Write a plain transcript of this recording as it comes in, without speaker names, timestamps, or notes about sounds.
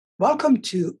Welcome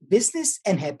to Business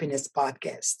and Happiness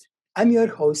Podcast. I'm your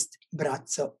host,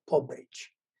 Bratzo Pobric.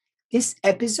 This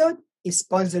episode is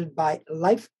sponsored by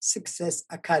Life Success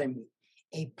Academy,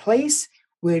 a place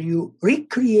where you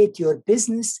recreate your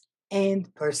business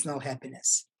and personal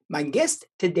happiness. My guest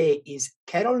today is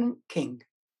Carolyn King,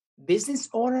 business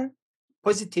owner,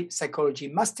 positive psychology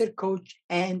master coach,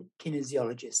 and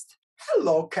kinesiologist.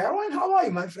 Hello, Carolyn. How are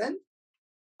you, my friend?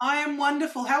 I am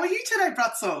wonderful. How are you today,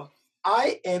 Bratzo?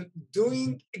 I am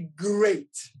doing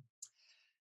great.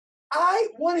 I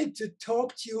wanted to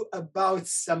talk to you about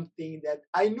something that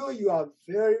I know you are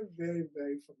very, very,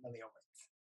 very familiar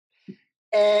with.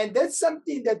 And that's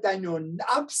something that I know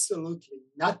absolutely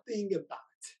nothing about.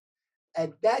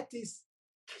 And that is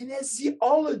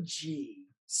kinesiology.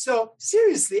 So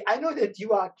seriously, I know that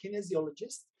you are a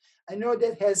kinesiologist. I know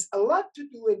that has a lot to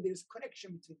do with this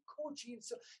connection between coaching.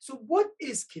 So what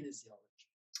is kinesiology?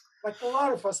 Like a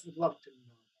lot of us would love to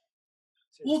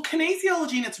know. Well,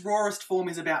 kinesiology in its rawest form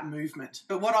is about movement,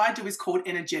 but what I do is called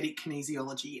energetic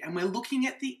kinesiology, and we're looking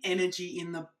at the energy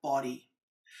in the body.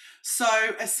 So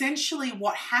essentially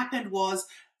what happened was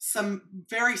some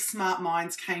very smart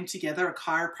minds came together, a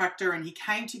chiropractor, and he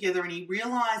came together and he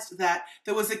realized that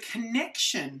there was a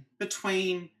connection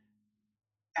between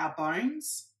our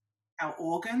bones, our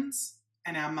organs,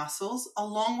 and our muscles,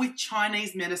 along with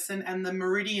Chinese medicine and the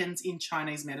meridians in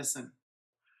Chinese medicine.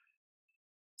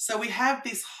 So we have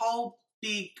this whole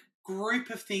big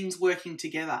group of things working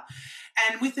together.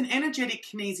 And with an energetic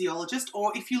kinesiologist,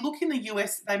 or if you look in the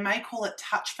US, they may call it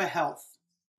Touch for Health.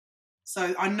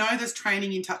 So I know there's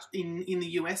training in touch in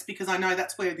the US because I know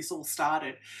that's where this all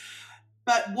started.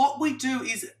 But what we do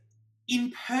is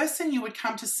in person, you would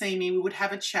come to see me, we would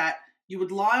have a chat, you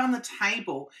would lie on the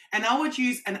table, and I would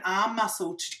use an arm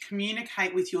muscle to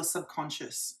communicate with your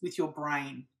subconscious, with your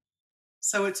brain.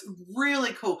 So it's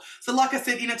really cool. So like I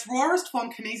said, in its rawest form,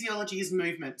 kinesiology is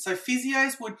movement. So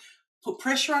physios would put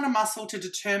pressure on a muscle to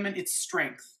determine its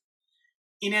strength.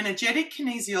 In energetic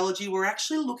kinesiology, we're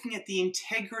actually looking at the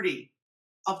integrity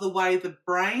of the way the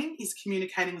brain is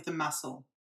communicating with the muscle.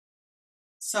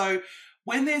 So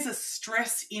when there's a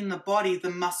stress in the body, the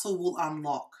muscle will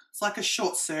unlock. It's like a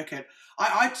short circuit.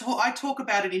 I talk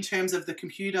about it in terms of the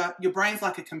computer. Your brain's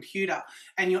like a computer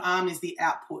and your arm is the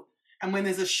output. And when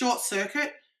there's a short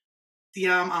circuit, the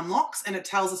arm unlocks and it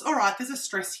tells us, all right, there's a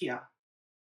stress here.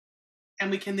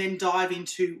 And we can then dive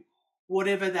into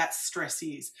whatever that stress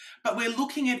is. But we're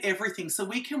looking at everything. So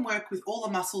we can work with all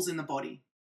the muscles in the body.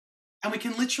 And we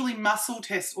can literally muscle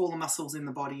test all the muscles in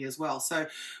the body as well. So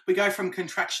we go from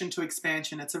contraction to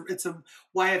expansion. It's a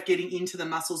way of getting into the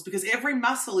muscles because every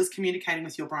muscle is communicating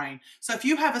with your brain. So if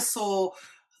you have a sore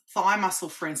thigh muscle,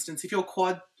 for instance, if your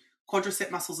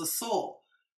quadricep muscles are sore,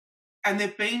 and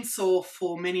they've been sore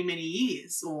for many, many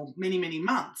years or many, many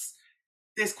months,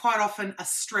 there's quite often a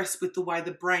stress with the way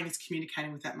the brain is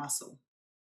communicating with that muscle.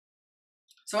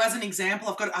 So as an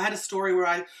example, I had a story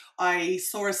where I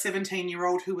saw a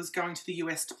 17-year-old who was going to the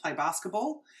US to play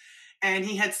basketball, and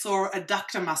he had sore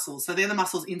adductor muscles. So they're the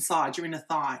muscles inside, your inner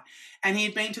thigh. And he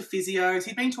had been to physios,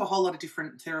 he'd been to a whole lot of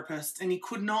different therapists, and he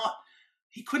couldn't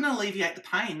alleviate the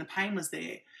pain. The pain was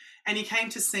there. And he came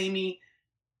to see me.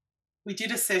 We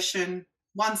did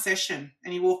one session,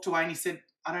 and he walked away and he said,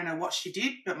 I don't know what she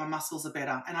did, but my muscles are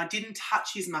better. And I didn't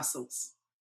touch his muscles.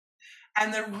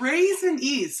 And the reason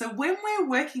is, so when we're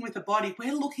working with the body,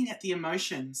 we're looking at the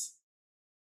emotions.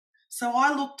 So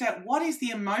I looked at what is the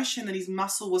emotion that his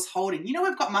muscle was holding. You know,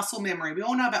 we've got muscle memory. We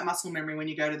all know about muscle memory when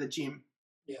you go to the gym.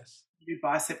 Yes. You do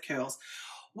bicep curls.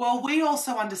 Well, we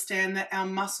also understand that our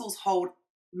muscles hold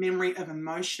memory of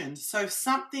emotions. So if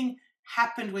something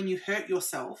happened when you hurt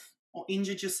yourself or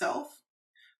injured yourself,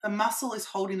 the muscle is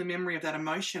holding the memory of that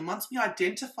emotion. Once we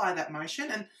identify that emotion,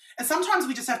 and sometimes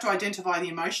we just have to identify the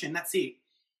emotion, that's it.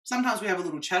 Sometimes we have a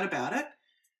little chat about it.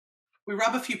 We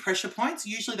rub a few pressure points.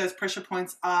 Usually those pressure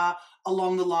points are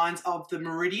along the lines of the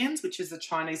meridians, which is the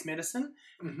Chinese medicine.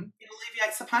 Mm-hmm. It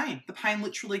alleviates the pain. The pain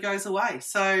literally goes away.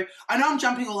 So I know I'm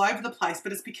jumping all over the place,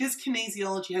 but it's because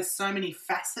kinesiology has so many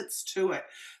facets to it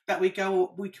that we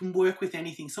can work with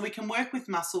anything. So we can work with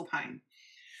muscle pain.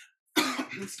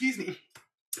 Excuse me.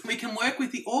 We can work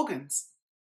with the organs.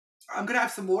 I'm going to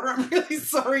have some water. I'm really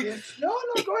sorry. Yes. No,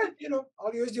 go ahead.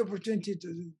 I'll use the opportunity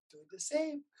to do the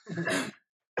same.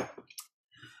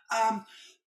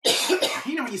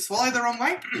 When you swallow the wrong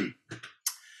way.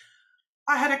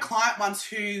 I had a client once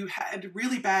who had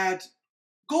really bad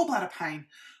gallbladder pain.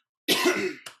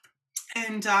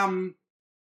 And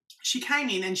she came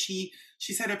in and she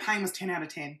said her pain was 10 out of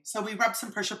 10. So we rubbed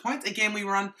some pressure points. Again, we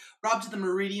rubbed the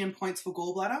meridian points for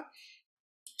gallbladder.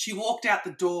 She walked out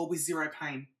the door with zero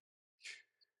pain.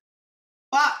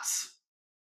 But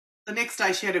the next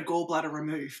day she had her gallbladder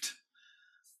removed.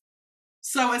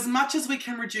 So as much as we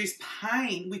can reduce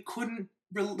pain, we couldn't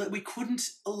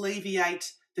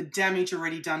alleviate the damage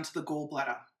already done to the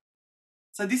gallbladder.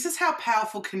 So this is how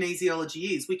powerful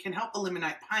kinesiology is. We can help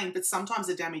eliminate pain, but sometimes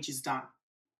the damage is done.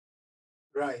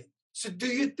 Right. So do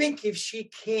you think if she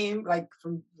came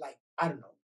from I don't know,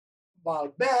 a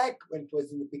while back when it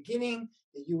was in the beginning,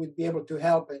 that you would be able to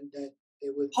help and that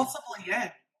it would... Possibly,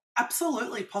 yeah.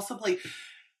 Absolutely, possibly.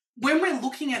 When we're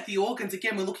looking at the organs,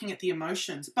 again, we're looking at the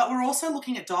emotions, but we're also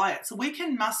looking at diet. So we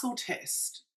can muscle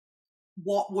test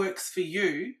what works for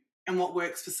you and what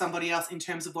works for somebody else in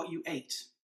terms of what you eat.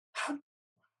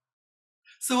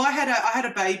 So I had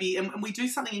a baby, and we do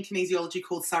something in kinesiology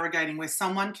called surrogating, where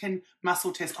someone can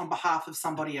muscle test on behalf of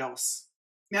somebody else.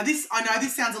 Now, I know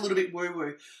this sounds a little bit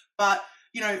woo-woo, but,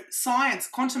 science,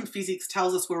 quantum physics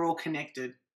tells us we're all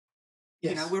connected.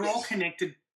 Yes, we're all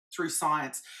connected through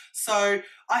science. So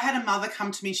I had a mother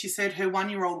come to me. She said her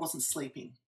 1-year-old wasn't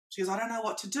sleeping. She goes, I don't know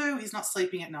what to do. He's not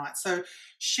sleeping at night. So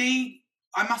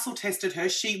I muscle tested her.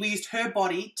 We used her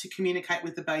body to communicate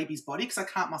with the baby's body because I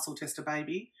can't muscle test a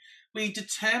baby. We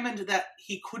determined that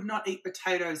he could not eat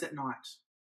potatoes at night.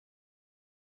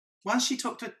 Once she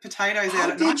took potatoes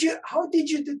out at night. How did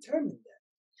you determine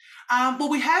that? Well,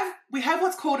 we have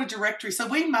what's called a directory. So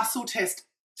we muscle test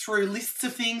through lists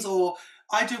of things, or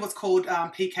I do what's called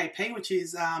PKP, which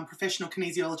is Professional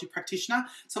Kinesiology Practitioner.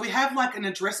 So we have like an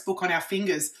address book on our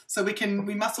fingers, so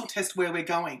we muscle test where we're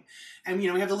going. And, we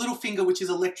have the little finger, which is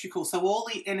electrical. So all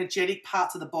the energetic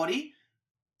parts of the body,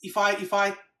 if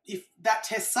that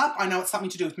tests up, I know it's something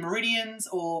to do with meridians,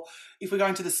 or if we're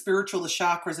going to the spiritual, the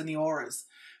chakras and the auras.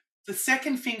 The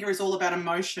second finger is all about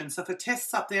emotion. So if it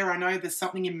tests up there, I know there's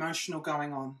something emotional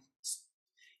going on.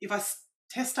 If I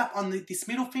test up on this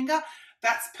middle finger,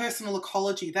 that's personal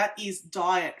ecology. That is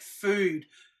diet, food,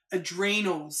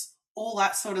 adrenals, all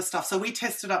that sort of stuff. So we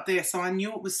tested up there. So I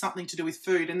knew it was something to do with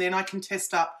food. And then I can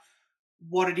test up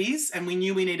what it is. And we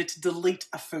knew we needed to delete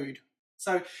a food.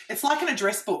 So it's like an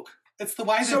address book. It's the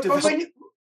way they've developed.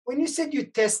 When you said you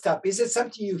test up, is it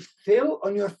something you feel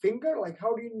on your finger? Like,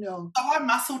 how do you know? So I'm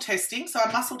muscle testing. So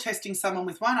I'm muscle testing someone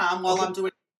with one arm while I'm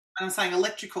doing, and I'm saying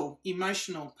electrical,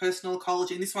 emotional, personal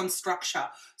ecology, and this one's structure.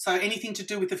 So anything to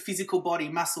do with the physical body,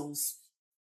 muscles,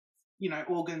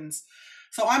 organs.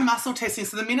 So I'm muscle testing.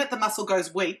 So the minute the muscle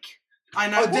goes weak, I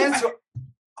know.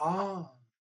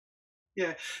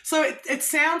 Yeah. So it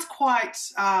sounds quite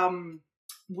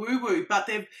woo-woo, but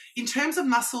in terms of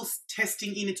muscle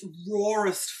testing in its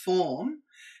rawest form,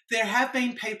 there have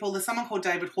been people. There's someone called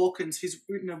David Hawkins who's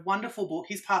written a wonderful book.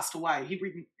 He's passed away.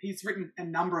 He's written a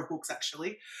number of books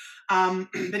actually,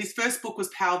 but his first book was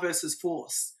Power versus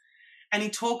Force, and he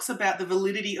talks about the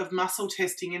validity of muscle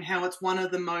testing and how it's one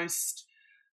of the most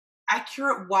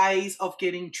accurate ways of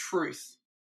getting truth,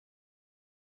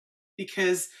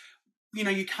 because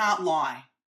you can't lie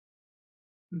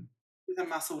with a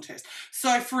muscle test.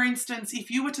 So, for instance, if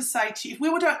you were to say if we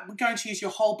were going to use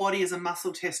your whole body as a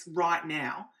muscle test right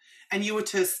now, and you were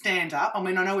to stand up, I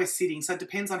know we're sitting, so it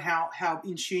depends on how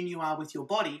in tune you are with your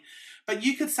body, but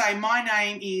you could say, my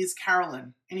name is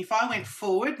Carolyn, and if I went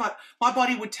forward, my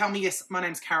body would tell me, yes, my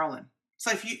name's Carolyn.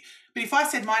 So if I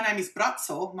said my name is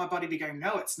Brazzo, my body would be going,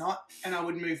 no, it's not, and I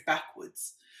would move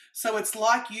backwards. So it's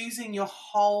like using your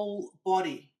whole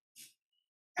body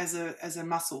as a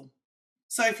muscle.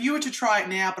 So if you were to try it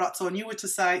now, Brazzo, and you were to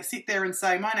sit there and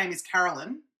say, my name is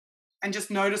Carolyn, and just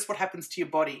notice what happens to your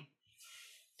body.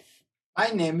 My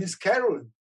name is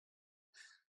Carolyn.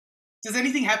 Does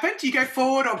anything happen? Do you go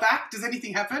forward or back? Does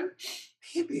anything happen?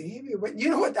 Maybe. But you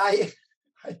know what? I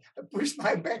pushed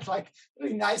my back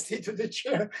really nicely to the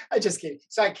chair. I just kidding.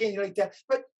 So I can't like that.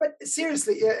 But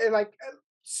seriously,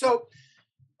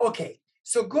 okay.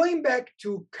 So going back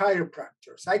to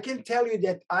chiropractors, I can tell you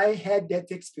that I had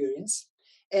that experience.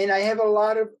 And I have a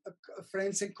lot of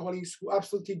friends and colleagues who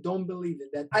absolutely don't believe in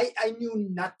that. I knew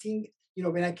nothing.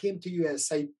 When I came to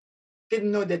US, I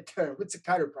didn't know that term. What's a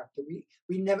chiropractor?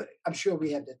 We never, I'm sure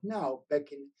we have that now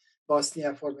back in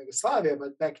Bosnia, former Yugoslavia,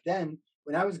 but back then,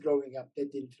 when I was growing up,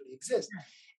 that didn't really exist.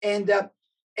 And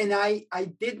I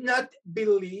did not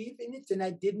believe in it, and I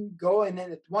didn't go. And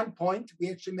then at one point,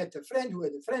 we actually met a friend who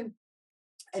had a friend,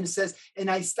 and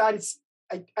I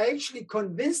actually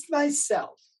convinced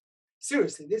myself,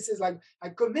 seriously, this is I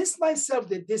convinced myself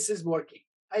that this is working.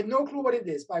 I had no clue what it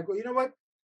is, but I go, you know what?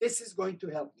 This is going to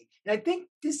help me. And I think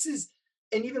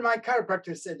and even my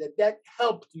chiropractor said that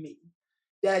helped me,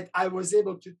 that I was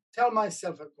able to tell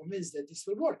myself and convinced that this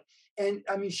will work. And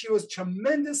she was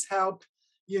tremendous help.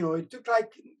 It took a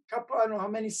couple, I don't know how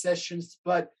many sessions,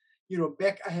 but,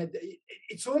 back,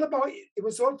 it's all about, it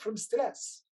was all from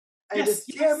stress. I had a Yes,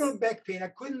 terrible back pain. I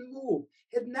couldn't move.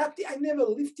 Had nothing, I never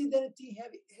lifted anything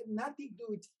heavy. It had nothing to do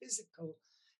with physical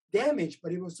damage,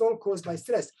 but it was all caused by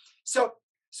stress. So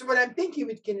what I'm thinking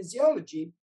with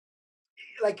kinesiology,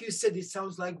 like you said, it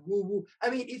sounds like woo-woo. I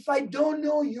mean, if I don't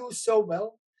know you so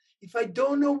well, if I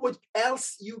don't know what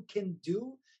else you can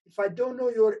do, if I don't know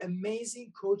your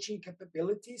amazing coaching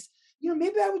capabilities,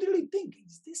 maybe I would really think,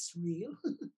 is this real?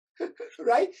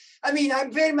 Right? I mean,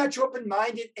 I'm very much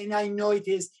open-minded, and I know it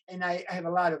is, and I have a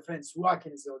lot of friends who are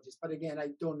kinesiologists, but again, I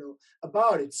don't know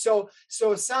about it. So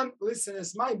some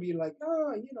listeners might be like,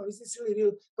 oh, is this really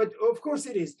real? But of course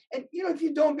it is. And if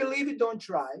you don't believe it, don't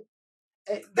try.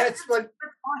 That's what.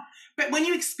 But when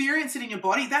you experience it in your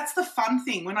body, that's the fun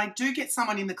thing. When I do get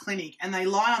someone in the clinic and they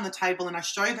lie on the table and I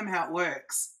show them how it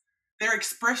works, their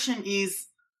expression is,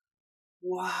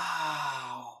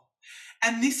 wow.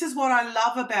 And this is what I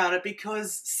love about it,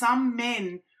 because some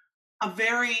men are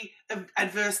very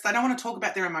adverse. They don't want to talk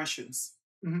about their emotions.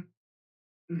 Mm-hmm.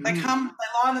 Mm-hmm. They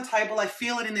lie on the table, they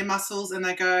feel it in their muscles, and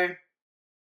they go,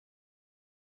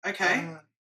 okay.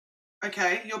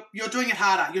 Okay, you're doing it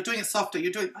harder. You're doing it softer.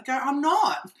 I go, I'm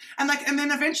not. And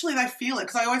then eventually they feel it,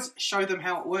 because I always show them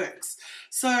how it works.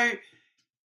 So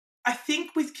I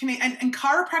think with and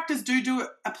chiropractors do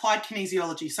applied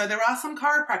kinesiology. So there are some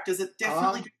chiropractors that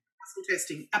definitely do muscle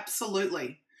testing.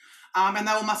 Absolutely. And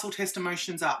they will muscle test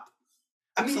emotions up.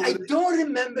 Absolutely. I mean, I don't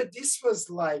remember, this was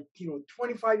like,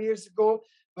 25 years ago,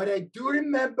 but I do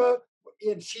remember,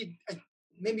 and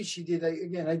maybe she did,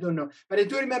 again, I don't know, but I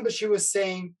do remember she was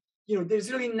saying,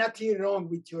 there's really nothing wrong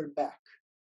with your back.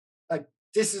 Like,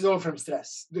 this is all from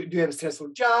stress. Do you have a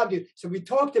stressful job? So we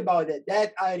talked about it.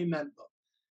 That I remember.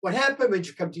 What happened when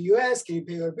you come to US? Can you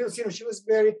pay your bills? She was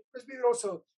because we were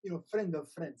also, friend of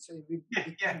friends. So we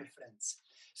became friends.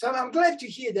 So I'm glad to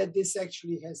hear that this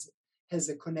actually has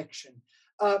a connection.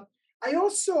 I'm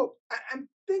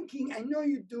thinking, I know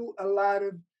you do a lot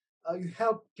of, you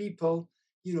help people,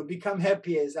 become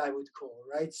happy, as I would call,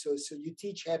 right? So you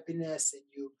teach happiness and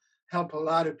you help a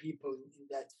lot of people in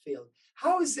that field.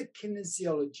 How is the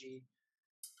kinesiology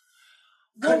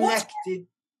connected?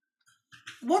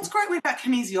 What's great about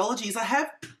kinesiology is I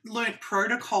have learnt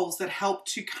protocols that help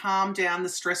to calm down the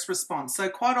stress response. So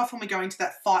quite often we go into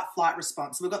that fight-flight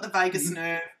response. So we've got the vagus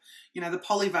nerve, the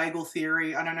polyvagal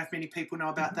theory. I don't know if many people know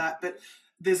about that, but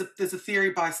there's a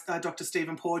theory by Dr.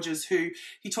 Stephen Porges, who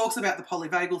he talks about the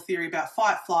polyvagal theory, about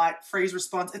fight, flight, freeze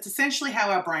response. It's essentially how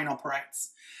our brain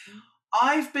operates.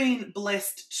 I've been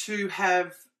blessed to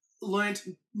have learnt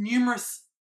numerous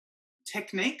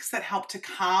techniques that help to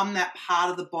calm that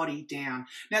part of the body down.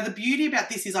 Now, the beauty about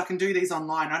this is I can do these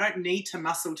online. I don't need to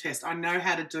muscle test. I know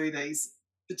how to do these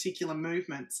particular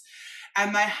movements.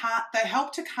 And they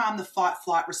help to calm the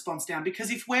fight-flight response down,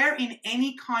 because if we're in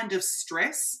any kind of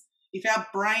stress, if our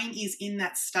brain is in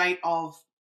that state of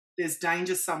there's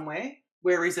danger somewhere,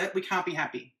 where is it? We can't be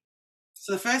happy.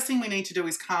 So the first thing we need to do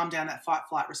is calm down that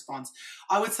fight-flight response.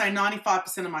 I would say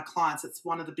 95% of my clients, it's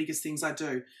one of the biggest things I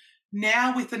do.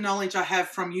 Now, with the knowledge I have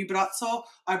from you, Bratzo,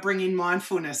 I bring in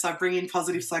mindfulness, I bring in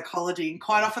positive psychology, and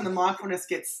quite often the mindfulness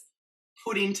gets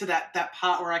put into that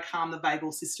part where I calm the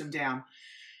vagal system down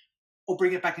or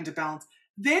bring it back into balance.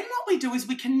 Then what we do is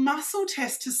we can muscle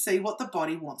test to see what the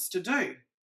body wants to do.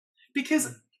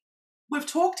 Because we've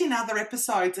talked in other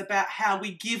episodes about how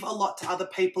we give a lot to other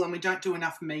people and we don't do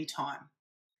enough me time.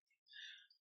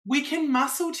 We can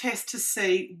muscle test to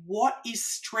see what is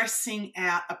stressing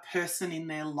out a person in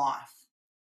their life.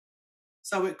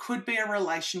 So it could be a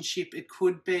relationship, it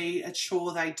could be a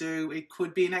chore they do, it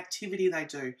could be an activity they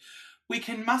do. We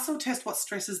can muscle test what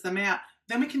stresses them out.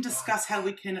 Then we can discuss how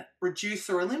we can reduce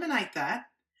or eliminate that.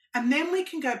 And then we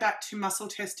can go back to muscle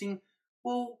testing,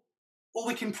 or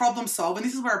we can problem solve. And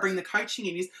this is where I bring the coaching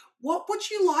in, is what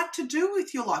would you like to do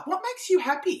with your life? What makes you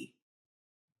happy?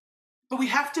 But we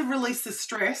have to release the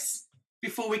stress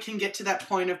before we can get to that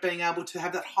point of being able to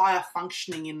have that higher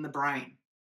functioning in the brain.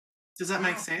 Does that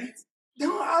make sense?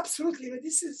 No, absolutely.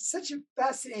 This is such a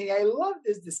fascinating, I love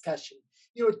this discussion.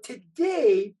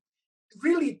 Today,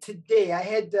 I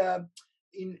had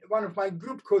in one of my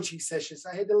group coaching sessions,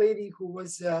 I had a lady who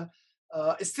was,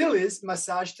 still is,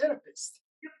 massage therapist.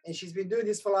 And she's been doing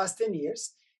this for the last 10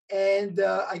 years. And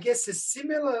I guess it's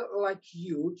similar like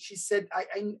you. She said,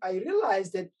 I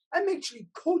realized that I'm actually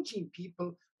coaching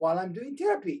people while I'm doing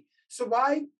therapy. So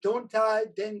why don't I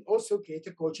then also create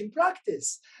a coaching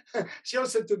practice? She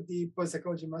also took the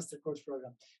post-psychology master coach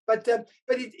program. But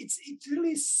it's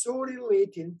really so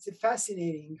related. It's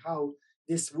fascinating how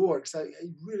this works. I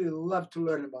really love to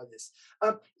learn about this.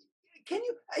 I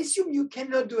assume you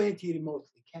cannot do anything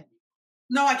remotely, can you?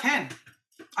 No, I can.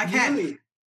 Really?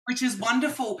 Which is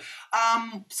wonderful.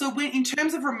 So in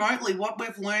terms of remotely, what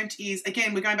we've learned is,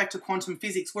 again, we're going back to quantum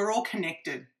physics, we're all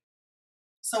connected.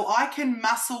 So I can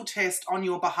muscle test on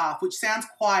your behalf, which sounds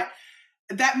quite,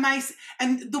 and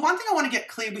the one thing I want to get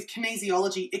clear with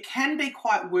kinesiology, it can be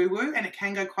quite woo-woo and it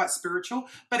can go quite spiritual,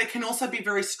 but it can also be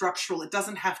very structural. It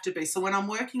doesn't have to be. So when I'm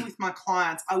working with my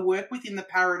clients, I work within the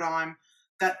paradigm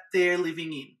that they're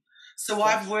living in. So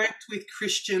I've worked with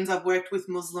Christians, I've worked with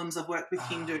Muslims, I've worked with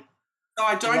Hindu. So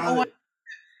I don't always,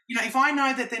 if I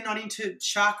know that they're not into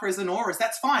chakras and auras,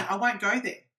 that's fine. I won't go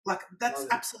there. Like, that's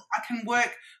absolutely, I can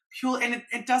work pure, and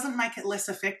it doesn't make it less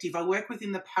effective. I work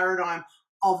within the paradigm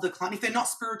of the client. If they're not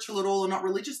spiritual at all or not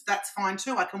religious, that's fine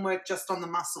too. I can work just on the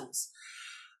muscles.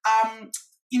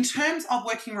 In terms of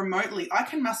working remotely, I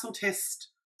can muscle test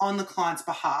on the client's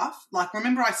behalf. Like,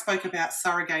 remember I spoke about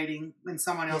surrogating when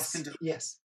someone else can do it?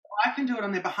 Yes. I can do it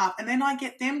on their behalf, and then I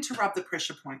get them to rub the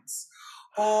pressure points.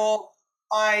 Or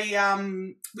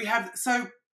kinesiology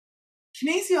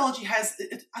has,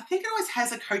 I think it always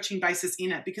has a coaching basis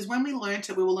in it, because when we learnt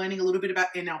it, we were learning a little bit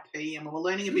about NLP and we were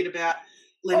learning a bit about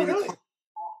letting the client.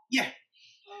 Yeah.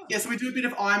 Yeah, so we do a bit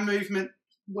of eye movement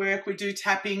work, we do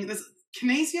tapping.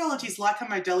 Kinesiology is like a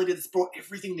modality that's brought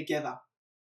everything together.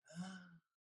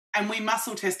 And we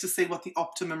muscle test to see what the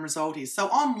optimum result is. So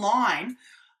online,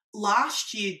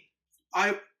 last year,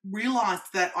 I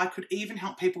realised that I could even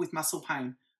help people with muscle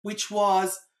pain, which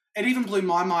was, it even blew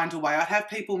my mind away. I'd have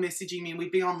people messaging me and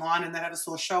we'd be online and they'd have a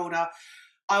sore shoulder.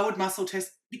 I would muscle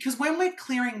test, because when we're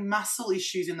clearing muscle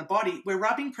issues in the body, we're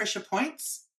rubbing pressure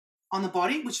points on the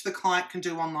body, which the client can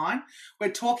do online.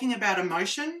 We're talking about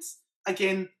emotions.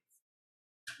 Again,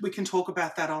 we can talk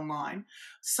about that online.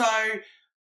 So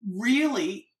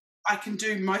really, I can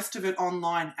do most of it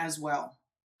online as well.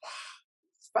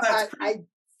 But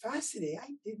fascinating. I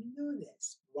didn't know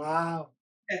this. Wow.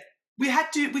 Yeah. We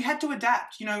had to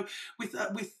adapt, with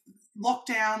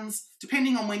lockdowns,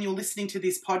 depending on when you're listening to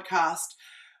this podcast.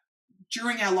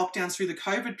 During our lockdowns through the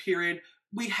COVID period,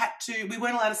 we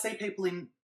weren't allowed to see people in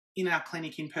our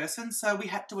clinic in person, so we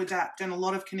had to adapt, and a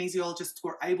lot of kinesiologists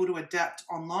were able to adapt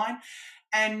online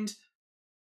and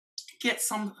get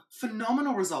some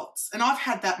phenomenal results. And I've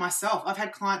had that myself. I've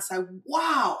had clients say,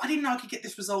 wow, I didn't know I could get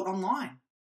this result online.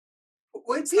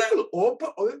 Were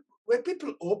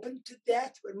people open to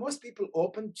that? Were most people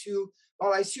open to,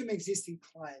 well, I assume existing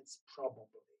clients probably.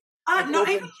 No,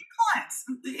 even new clients.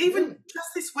 Even really?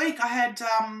 Just this week I had,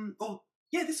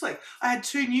 this week I had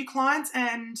 2 new clients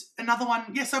and another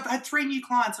one. Yeah, so I had 3 new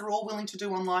clients that are all willing to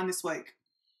do online this week.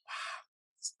 Wow,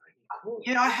 that's pretty cool.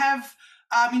 Yeah, I have,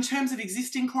 in terms of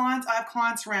existing clients, I have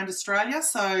clients around Australia,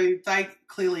 so they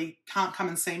clearly can't come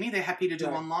and see me. They're happy to do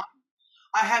online.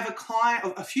 I have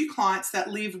a few clients that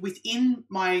live within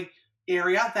my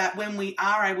area that when we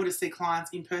are able to see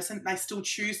clients in person, they still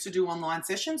choose to do online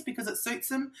sessions because it suits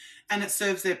them and it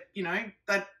serves their,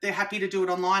 that they're happy to do it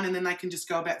online, and then they can just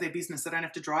go about their business. They don't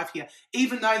have to drive here,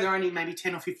 even though they're only maybe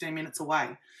 10 or 15 minutes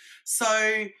away.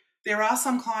 So there are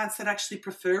some clients that actually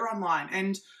prefer online.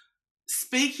 And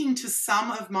speaking to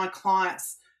some of my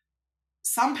clients,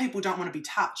 some people don't want to be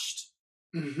touched.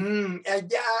 Mm-hmm. I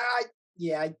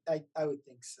would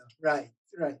think so. Right.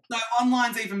 So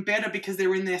online's even better because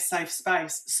they're in their safe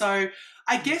space. So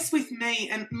I guess with me,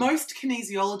 and most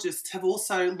kinesiologists have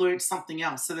also learned something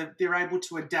else, so they're able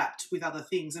to adapt with other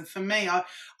things. And for me, I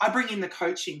bring in the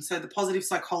coaching, so the positive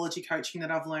psychology coaching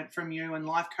that I've learned from you, and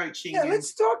life coaching. Yeah,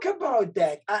 let's talk about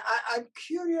that. I'm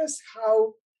curious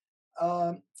how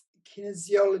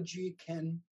kinesiology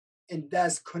can and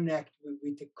does connect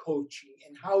with the coaching,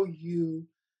 and how you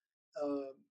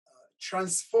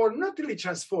not really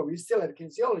transform, you still have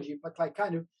kinesiology, but like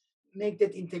kind of make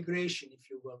that integration, if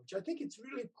you will, which I think it's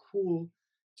really cool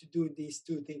to do these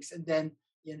 2 things and then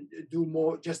do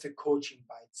more just a coaching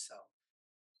by itself.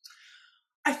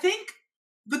 I think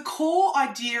the core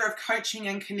idea of coaching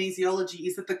and kinesiology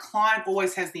is that the client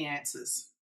always has the answers.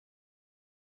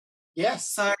 Yes.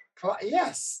 So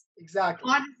yes,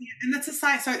 exactly. And that's the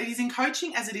same. So it is in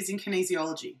coaching as it is in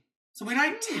kinesiology. So we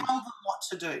don't tell them what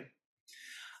to do.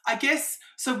 I guess,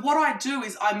 so what I do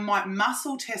is I might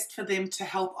muscle test for them to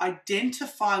help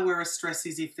identify where a stress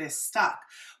is if they're stuck.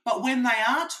 But when they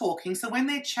are talking, so when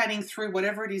they're chatting through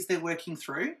whatever it is they're working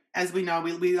through, as we know,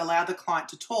 we allow the client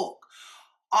to talk,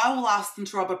 I will ask them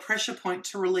to rub a pressure point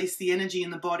to release the energy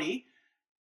in the body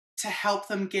to help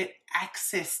them get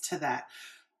access to that.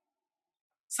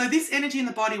 So this energy in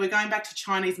the body, we're going back to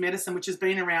Chinese medicine, which has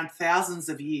been around thousands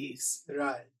of years.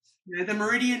 Right. The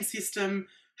meridian system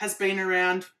has been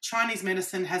around. Chinese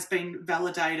medicine has been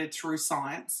validated through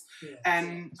science. Yes.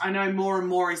 And I know more and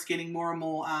more is getting more and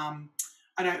more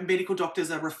I know medical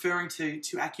doctors are referring to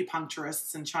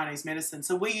acupuncturists and Chinese medicine.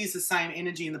 So we use the same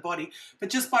energy in the body, but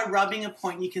just by rubbing a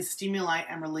point, you can stimulate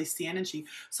and release the energy.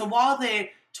 So while they're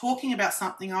talking about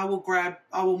something, I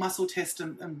will muscle test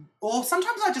or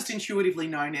sometimes I just intuitively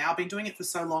know now. I've been doing it for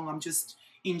so long, I'm just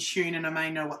in tune and I may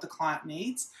know what the client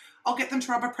needs. I'll get them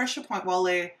to rub a pressure point while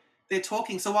they're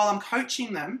talking. So while I'm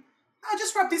coaching them, I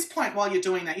just rub this point while you're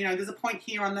doing that. You know, there's a point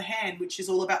here on the hand, which is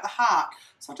all about the heart.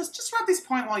 So I'll just rub this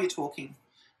point while you're talking.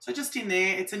 So just in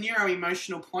there, it's a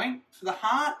neuro-emotional point for the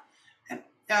heart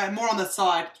and more on the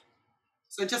side.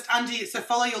 So just so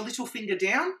follow your little finger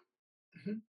down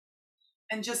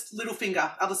and just little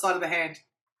finger, other side of the hand.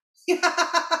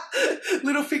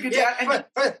 Little finger down. And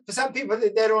for some people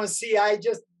that they don't see, I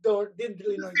just didn't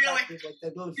really know exactly what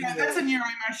that little finger that's a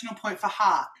neuro-emotional point for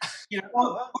heart. You know, or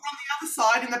on the other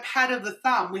side, in the pad of the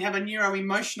thumb, we have a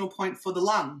neuro-emotional point for the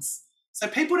lungs. So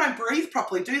people don't breathe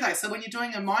properly, do they? So when you're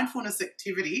doing a mindfulness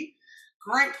activity,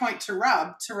 great point to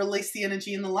rub to release the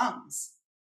energy in the lungs.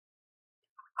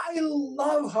 I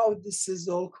love how this is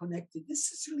all connected.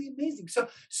 This is really amazing.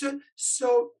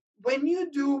 So when you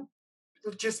do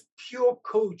just pure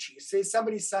coaching, say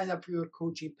somebody sign up for your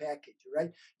coaching package,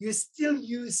 right? You still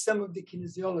use some of the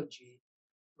kinesiology,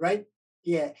 right?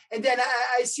 Yeah. And then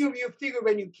I assume you figure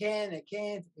when you can, I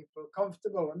can't, if you feel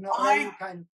comfortable or not.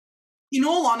 In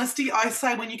all honesty, I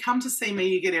say when you come to see me,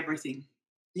 you get everything.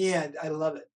 Yeah, I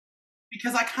love it.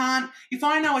 Because I can't, if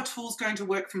I know a tool's going to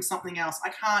work from something else, I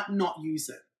can't not use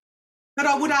it. But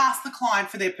I would ask the client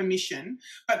for their permission,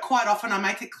 but quite often I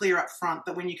make it clear up front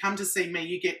that when you come to see me,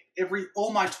 you get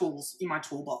all my tools in my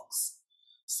toolbox.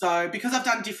 So because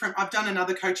I've done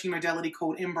another coaching modality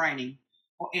called M-Braining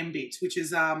or MBIT, which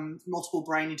is multiple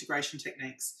brain integration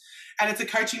techniques. And it's a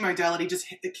coaching modality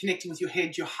just connecting with your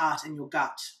head, your heart and your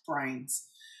gut brains.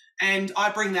 And I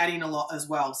bring that in a lot as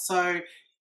well. So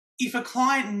if a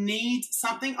client needs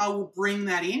something, I will bring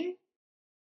that in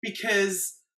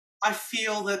because I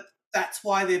feel that that's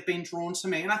why they've been drawn to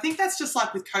me. And I think that's just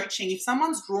like with coaching. If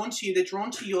someone's drawn to you, they're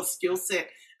drawn to your skill set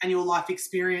and your life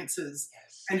experiences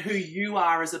and who you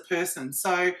are as a person.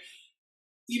 So,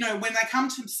 you know, when they come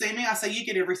to see me, I say, you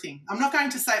get everything. I'm not going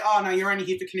to say, oh, no, you're only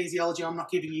here for kinesiology. I'm not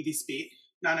giving you this bit.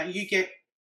 No, you get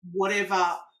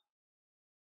whatever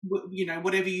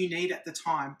you need at the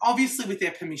time, obviously with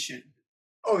their permission.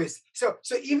 Obviously. So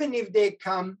even if they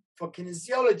come for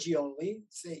kinesiology only,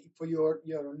 say for your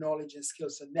knowledge and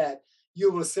skills on that,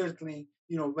 you will certainly,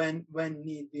 you know, when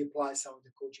need be apply some of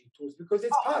the coaching tools because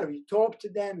it's part of it. You talk to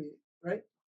them, right?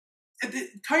 The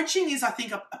coaching is, I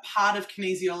think, a part of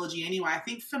kinesiology anyway. I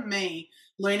think for me,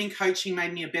 learning coaching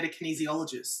made me a better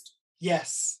kinesiologist.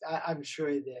 Yes, I'm sure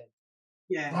it did.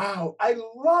 Yeah. Wow, I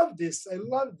love this.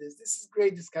 This is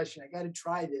great discussion. I got to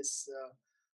try this.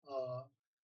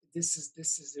 This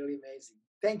is really amazing.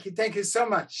 Thank you so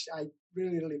much. I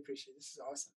really appreciate it. This is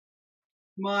awesome.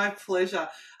 My pleasure.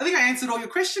 I think I answered all your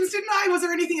questions, didn't I? Was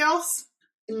there anything else?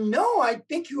 No, I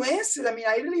think you answered. I mean,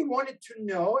 I really wanted to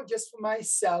know just for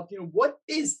myself, you know, what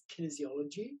is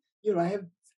kinesiology? You know, I have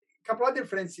a couple other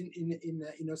friends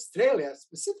in Australia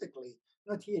specifically,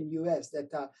 not here in the US,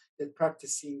 that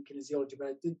practicing kinesiology, but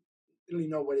I didn't really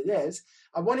know what it is.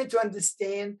 I wanted to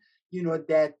understand, you know,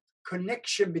 that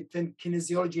connection between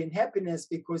kinesiology and happiness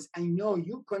because I know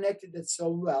you connected that so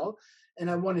well, and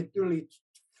I wanted really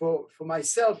for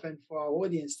myself and for our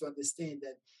audience to understand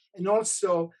that, and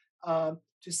also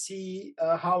to see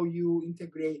how you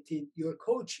integrated your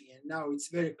coaching. And now it's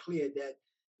very clear that,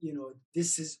 you know,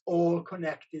 this is all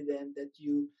connected and that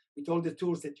you, with all the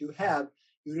tools that you have,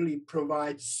 you really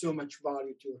provide so much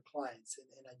value to your clients. And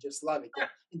I just love it.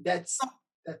 And that's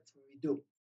what we do.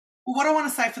 Well, what I want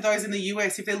to say for those in the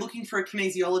US, if they're looking for a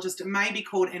kinesiologist, it may be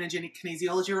called energetic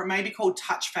kinesiology or it may be called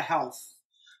Touch for Health.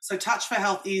 So Touch for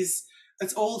Health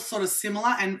it's all sort of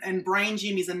similar, and Brain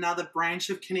Gym is another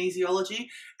branch of kinesiology.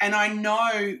 And I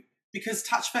know because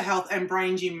Touch for Health and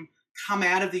Brain Gym come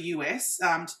out of the US,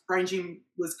 Brain Gym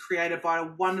was created by a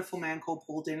wonderful man called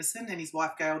Paul Dennison and his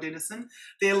wife Gail Dennison.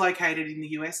 They're located in the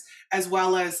US, as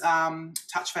well as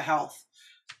Touch for Health,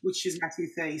 which is Matthew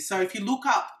Thie. So if you look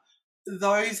up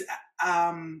those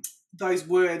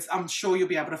words, I'm sure you'll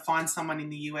be able to find someone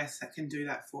in the US that can do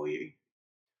that for you.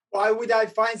 Why would I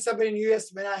find somebody in the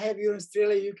US when I have you in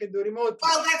Australia? You can do remotely.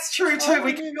 Well, that's true too.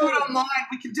 We can do it online.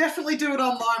 We can definitely do it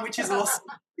online, which is awesome.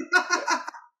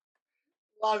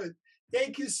 Love it.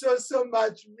 Thank you so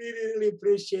much. Really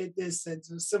appreciate this. And it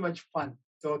was so much fun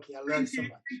talking. I learned so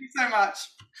much. Thank you so much.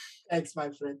 Thanks,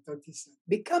 my friend. Talk to you soon.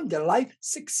 Become the Life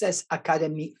Success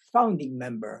Academy founding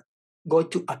member. Go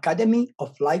to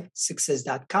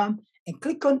academyoflifesuccess.com and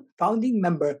click on founding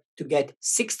member to get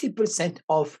 60%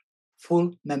 off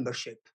full membership.